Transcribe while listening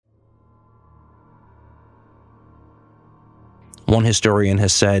One historian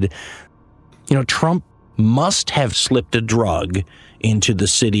has said, Trump must have slipped a drug into the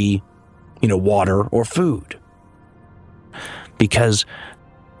city, water or food. Because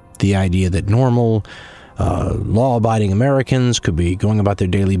the idea that normal, law-abiding Americans could be going about their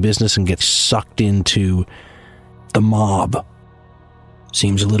daily business and get sucked into the mob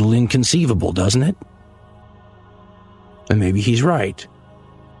seems a little inconceivable, doesn't it? And maybe he's right.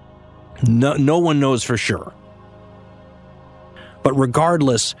 No one knows for sure. But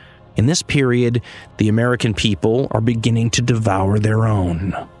regardless, in this period, the American people are beginning to devour their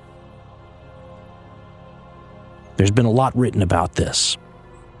own. There's been a lot written about this.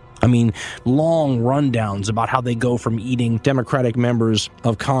 Long rundowns about how they go from eating Democratic members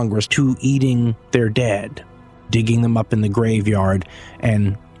of Congress to eating their dead, digging them up in the graveyard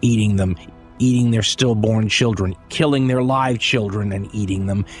and eating them, eating their stillborn children, killing their live children and eating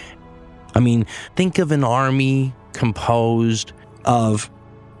them. Think of an army composed of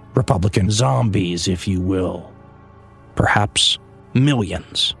Republican zombies, if you will. Perhaps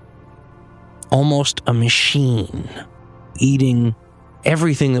millions. Almost a machine, eating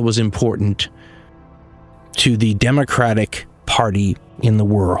everything that was important to the Democratic Party in the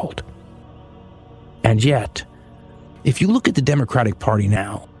world. And yet, if you look at the Democratic Party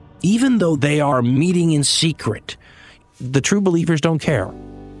now, even though they are meeting in secret, the true believers don't care.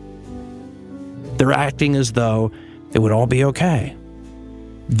 They're acting as though it would all be okay.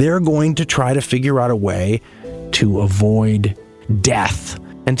 They're going to try to figure out a way to avoid death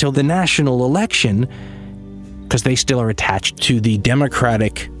until the national election, because they still are attached to the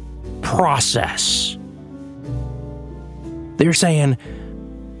democratic process. They're saying,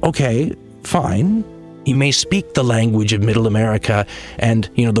 okay, fine, you may speak the language of Middle America and,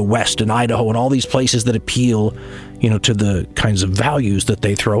 the West and Idaho and all these places that appeal, to the kinds of values that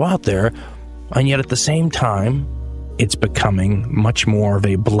they throw out there. And yet at the same time, it's becoming much more of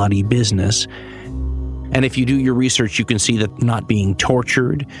a bloody business. And if you do your research, you can see that not being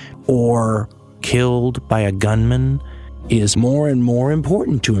tortured or killed by a gunman is more and more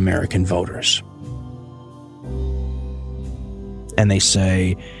important to American voters. And they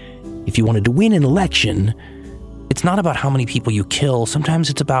say, if you wanted to win an election, it's not about how many people you kill. Sometimes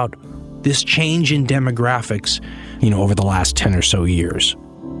it's about this change in demographics, over the last 10 or so years.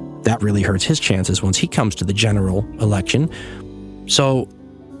 That really hurts his chances once he comes to the general election. So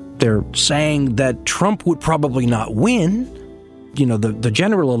they're saying that Trump would probably not win, the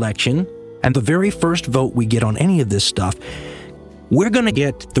general election, and the very first vote we get on any of this stuff, we're going to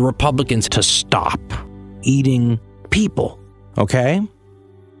get the Republicans to stop eating people, okay?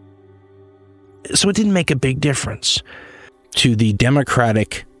 So it didn't make a big difference to the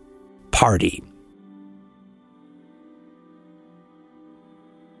Democratic Party.